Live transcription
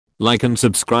Like and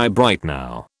subscribe right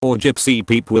now, or Gypsy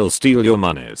Peep will steal your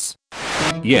monies.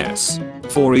 Yes.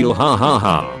 For real, ha ha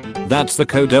ha. That's the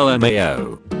code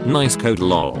LMAO. Nice code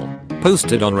lol.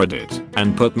 Posted on Reddit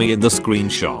and put me in the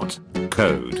screenshot.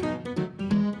 Code.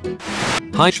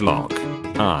 Hi Schlock.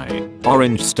 Hi.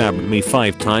 Orange stabbed me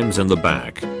 5 times in the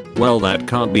back. Well, that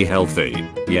can't be healthy.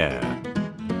 Yeah.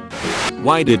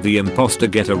 Why did the imposter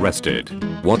get arrested?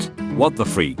 What the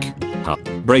freak? Huh.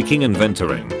 Breaking and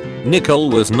venturing. Nicole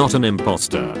was not an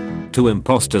imposter. 2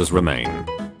 imposters remain.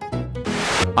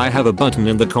 I have a button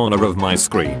in the corner of my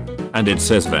screen, and it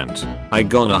says vent. I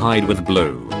gonna hide with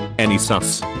blue. Any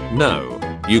sus? No.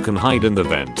 You can hide in the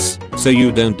vents, so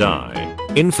you don't die.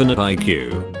 Infinite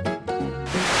IQ.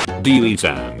 Do you eat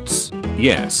ants?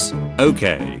 Yes.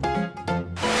 Okay.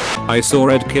 I saw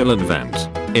red kill and vent.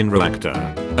 In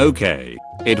reactor. Okay.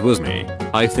 It was me.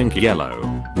 I think yellow.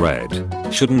 Red.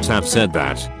 Shouldn't have said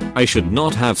that. I should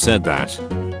not have said that.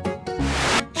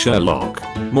 Sherlock.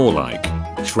 More like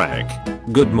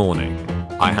Shrek. Good morning.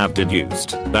 I have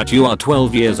deduced that you are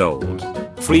 12 years old.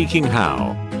 Freaking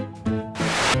how?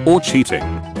 Or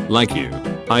cheating. Like you.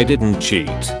 I didn't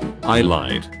cheat. I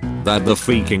lied. That the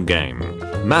freaking game.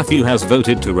 Matthew has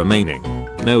voted to remaining.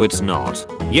 No, it's not.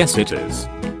 Yes, it is.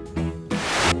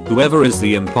 Whoever is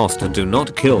the imposter, do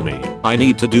not kill me. I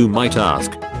need to do my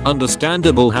task.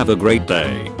 Understandable, have a great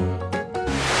day.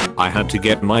 I had to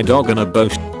get my dog in a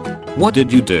bush. What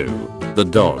did you do? The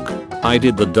dog. I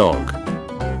did the dog.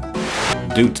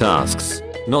 Do tasks,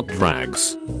 not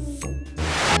drags.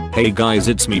 Hey guys,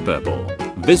 it's me Purple.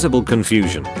 Visible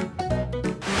confusion.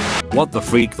 What the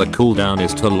freak, the cooldown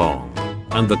is too long.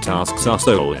 And the tasks are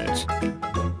so lit.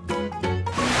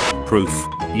 Proof.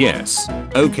 Yes.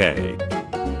 Okay.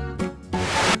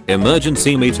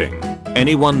 Emergency meeting.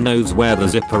 Anyone knows where the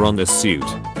zipper on this suit?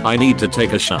 I need to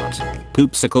take a shot.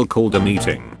 Poopsicle called a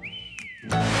meeting.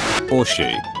 Or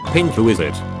she. Pink, who is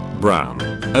it? Brown.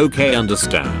 Okay,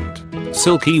 understand.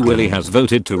 Silky Willy has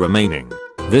voted to remaining.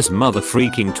 This mother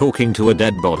freaking talking to a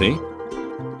dead body?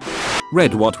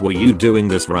 Red, what were you doing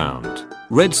this round?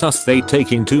 Red, sus, they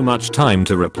taking too much time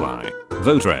to reply.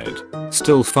 Vote red.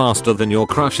 Still faster than your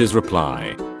crush's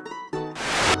reply.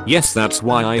 Yes, that's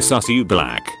why I sus you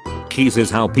black. Keys is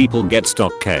how people get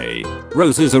stock K.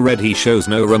 Roses are red, he shows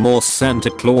no remorse.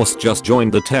 Santa Claus just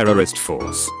joined the terrorist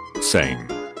force. Same.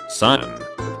 Cyan.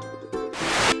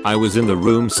 I was in the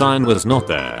room, Cyan was not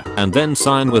there, and then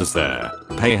Cyan was there.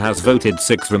 Pay has voted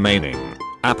 6 remaining.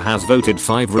 App has voted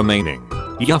 5 remaining.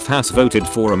 Yuff has voted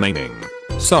 4 remaining.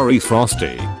 Sorry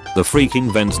Frosty, the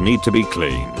freaking vents need to be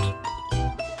cleaned.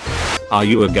 Are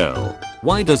you a girl?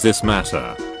 Why does this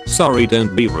matter? Sorry,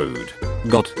 don't be rude.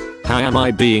 Got. How am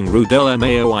I being rude?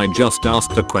 LMAO, I just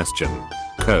asked a question.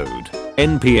 Code.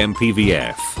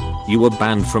 NPMPVF. You were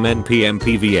banned from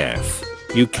NPMPVF.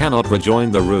 You cannot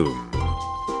rejoin the room.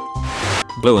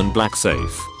 Blue and black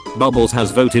safe. Bubbles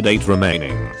has voted 8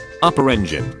 remaining. Upper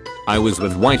engine. I was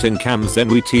with white and cams, then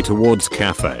we T towards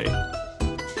cafe.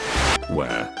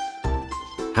 Where?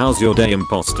 How's your day,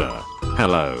 imposter?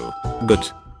 Hello. Good.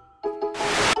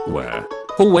 Where?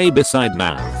 Hallway beside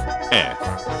nav. F.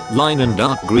 Line and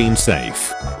dark green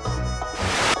safe.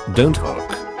 Don't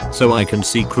hook. So I can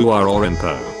see crew R or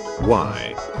impo.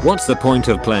 Why? What's the point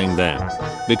of playing then?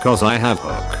 Because I have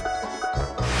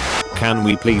hook. Can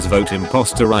we please vote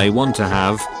imposter? I want to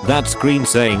have that screen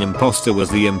saying imposter was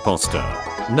the imposter.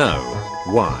 No.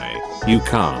 Why? You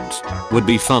can't. Would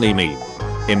be funny meme.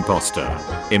 Imposter.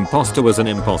 Imposter was an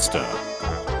imposter.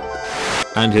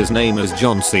 And his name is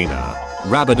John Cena.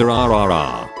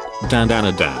 Rabadar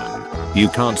Dandana Dan. You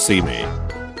can't see me.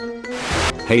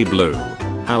 Hey Blue.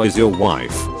 How is your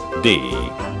wife? D.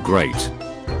 Great.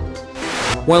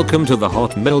 Welcome to the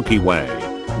hot Milky Way.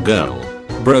 Girl.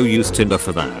 Bro, use Tinder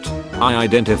for that. I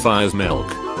identify as milk.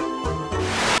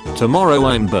 Tomorrow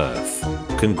I'm birth.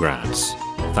 Congrats.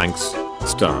 Thanks.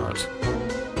 Start.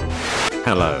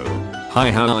 Hello.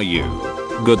 Hi, how are you?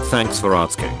 Good, thanks for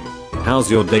asking. How's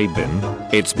your day been?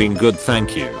 It's been good,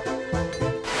 thank you.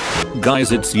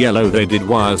 Guys, it's yellow, they did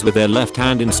wires with their left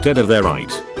hand instead of their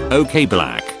right. Okay,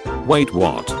 black. Wait,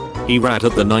 what? He rat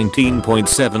at the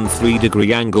 19.73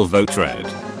 degree angle, vote red.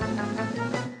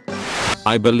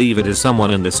 I believe it is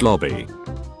someone in this lobby.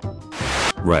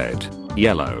 Red.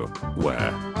 Yellow.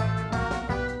 Where?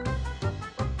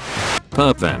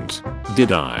 Perp vent.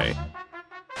 Did I?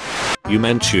 You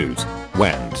meant shoot.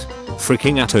 Went.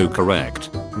 Freaking autocorrect.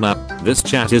 Nah, this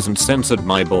chat isn't censored,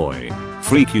 my boy.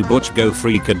 Freak you butch, go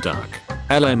freak a duck.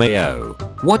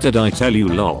 LMAO. What did I tell you,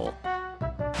 lol?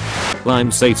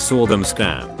 Lime safe, saw them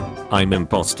scan. I'm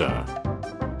imposter.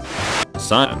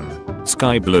 Cyan.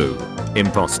 Sky blue.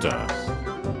 Imposter.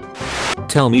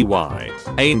 Tell me why.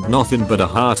 Ain't nothing but a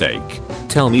heartache.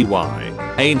 Tell me why.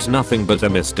 Ain't nothing but a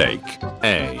mistake.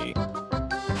 A.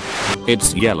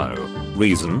 It's yellow.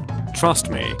 Reason? Trust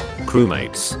me.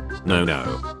 Crewmates. No.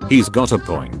 He's got a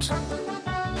point.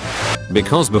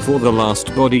 Because before the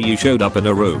last body you showed up in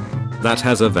a room that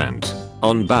has a vent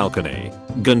on balcony.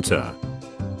 Gunter.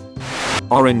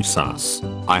 Orange sus.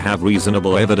 I have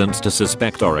reasonable evidence to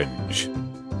suspect orange.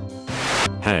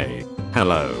 Hey.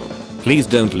 Hello. Please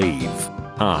don't leave.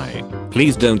 Hi.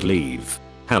 Please don't leave.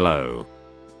 Hello.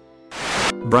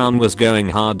 Brown was going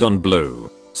hard on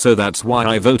blue, so that's why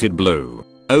I voted blue.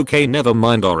 Okay, never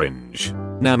mind orange.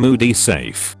 Now Moody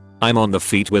safe. I'm on the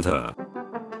feet with her.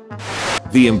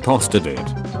 The imposter did.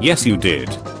 Yes you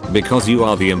did. Because you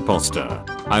are the imposter.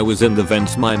 I was in the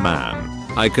vents my man.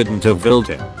 I couldn't have killed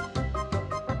him.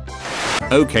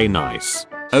 Okay nice.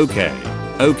 Okay.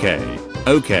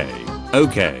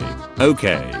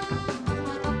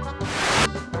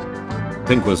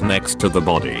 Pink was next to the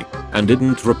body and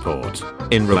didn't report.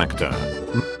 In reactor.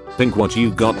 Think what you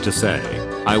got to say.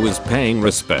 I was paying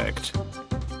respect.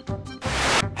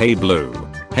 Hey Blue.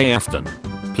 Hey Afton.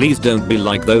 Please don't be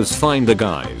like those Finder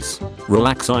guys.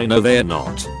 Relax, I know they're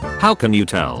not. How can you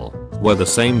tell? We're the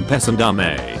same peasant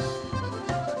army.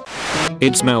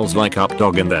 It smells like up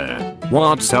dog in there.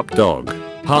 What's up dog?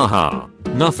 Haha.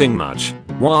 Nothing much.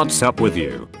 What's up with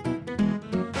you?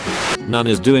 None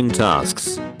is doing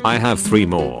tasks. I have 3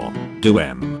 more. Do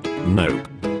M. Nope.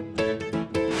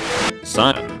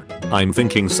 Cyan. I'm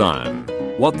thinking cyan.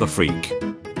 What the freak?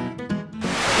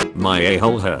 My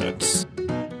a-hole hurts.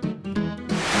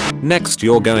 Next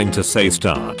you're going to say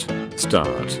start.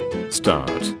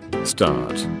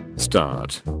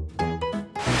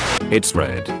 It's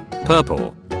red.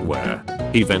 Purple. Where?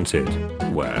 He vented.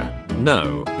 Where?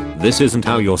 No. This isn't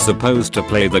how you're supposed to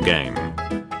play the game.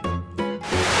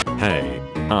 Hey.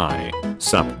 Hi.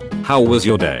 Sup. How was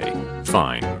your day?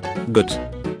 Fine. Good.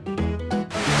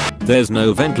 There's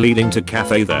no vent leading to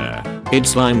cafe there.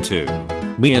 It's Lime too.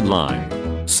 Me and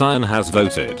Lime. Cyan has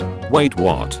voted. Wait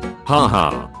what?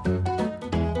 Haha.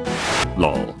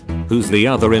 Lol. Who's the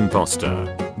other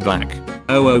imposter? Black.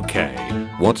 Oh okay.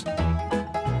 What?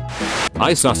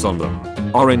 I sus on them.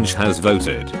 Orange has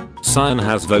voted. Cyan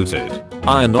has voted.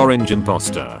 I and orange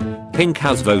imposter. Pink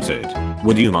has voted.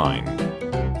 Would you mind?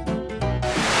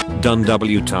 Done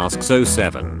W tasks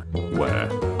 07. Where?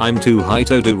 I'm too high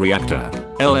to do reactor.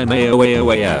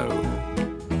 LMAOAOAO.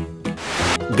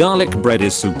 Garlic bread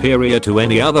is superior to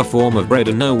any other form of bread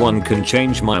and no one can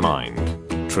change my mind.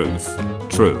 Truth.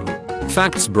 True.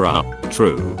 Facts bruh.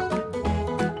 True.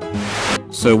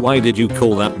 So why did you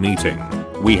call that meeting?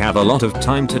 We have a lot of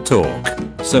time to talk.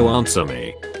 So answer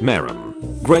me. Merum.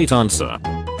 Great answer.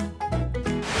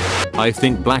 I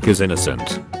think black is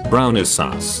innocent. Brown is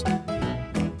sus.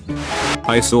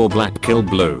 I saw black kill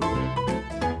blue.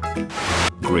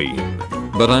 Green.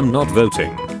 But I'm not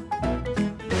voting.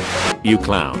 You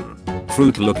clown.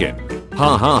 Fruit looking.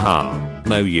 Ha ha ha.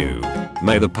 No you.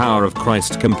 May the power of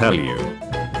Christ compel you.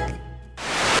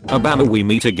 Obama we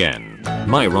meet again.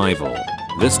 My rival.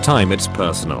 This time it's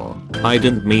personal. I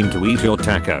didn't mean to eat your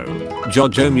taco.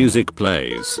 Jojo music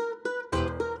plays.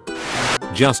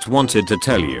 Just wanted to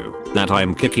tell you that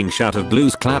I'm kicking shot of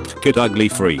blues clapped kid ugly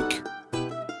freak.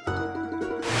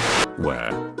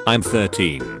 Where? I'm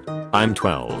 13. I'm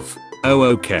 12. Oh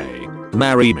okay.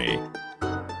 Marry me.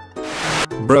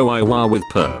 Bro I war with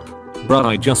perp. Bruh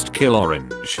I just kill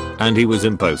orange. And he was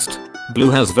impost. Blue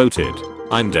has voted.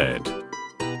 I'm dead.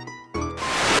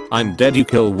 I'm dead you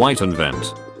kill white and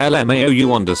vent.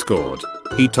 LMAOU underscored.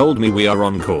 He told me we are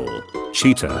on call.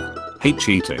 Cheater. Hate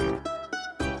cheating.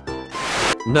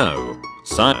 No.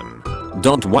 Cyan.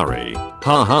 Don't worry.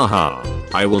 Ha ha ha.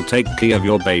 I will take care of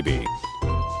your baby.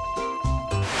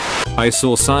 I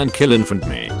saw Cyan kill in front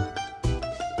me.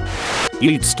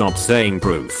 You'd stop saying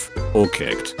proof. Or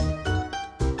kicked.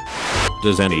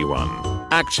 Does anyone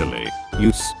actually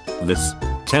use this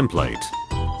template?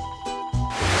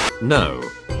 No.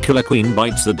 Killer Queen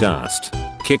bites the dust.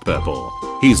 Kick purple.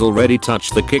 He's already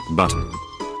touched the kick button.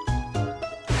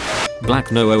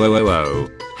 Black no oh.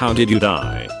 How did you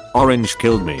die? Orange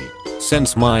killed me.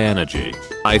 Sense my energy.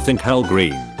 I think hell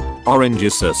green. Orange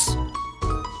is sus.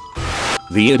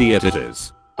 The idiot it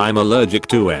is. I'm allergic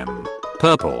to M.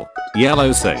 Purple.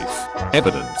 Yellow safe.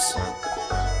 Evidence.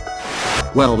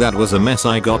 Well that was a mess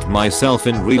I got myself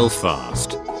in real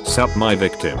fast. Sup my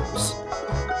victims.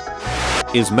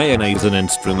 Is mayonnaise an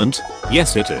instrument?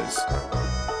 Yes it is.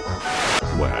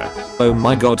 Where? Oh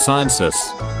my god sciences.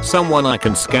 Someone I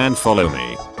can scan follow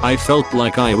me. I felt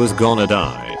like I was gonna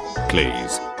die.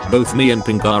 Please. Both me and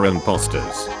Pink are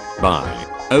imposters. Bye.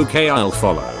 Okay I'll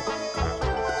follow.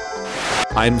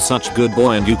 I'm such good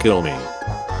boy and you kill me.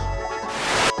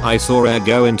 I saw air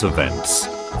go into vents.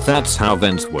 That's how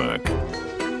vents work.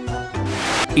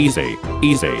 Easy,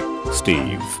 easy,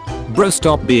 Steve. Bro,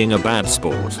 stop being a bad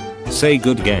sport. Say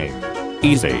good game.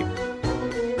 Easy.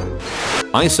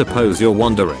 I suppose you're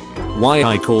wondering why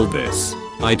I called this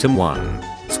Item 1.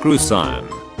 Screw cyan.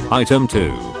 Item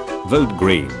 2. Vote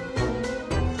green.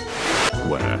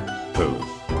 Where, who,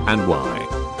 and why?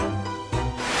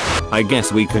 I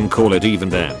guess we can call it even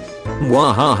then.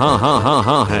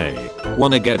 Mwahahahaha hey.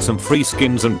 Wanna get some free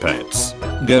skins and pets?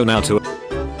 Go now to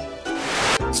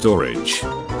storage.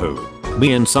 Who?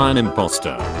 Me and cyan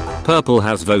imposter. Purple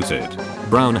has voted.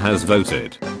 Brown has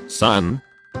voted. Cyan?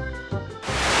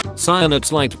 Cyan,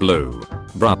 it's light blue.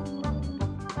 Bruh.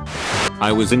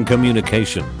 I was in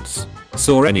communications.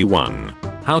 Saw anyone?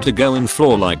 How to go in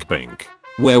floor like pink?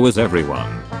 Where was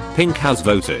everyone? Pink has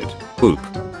voted. Oop.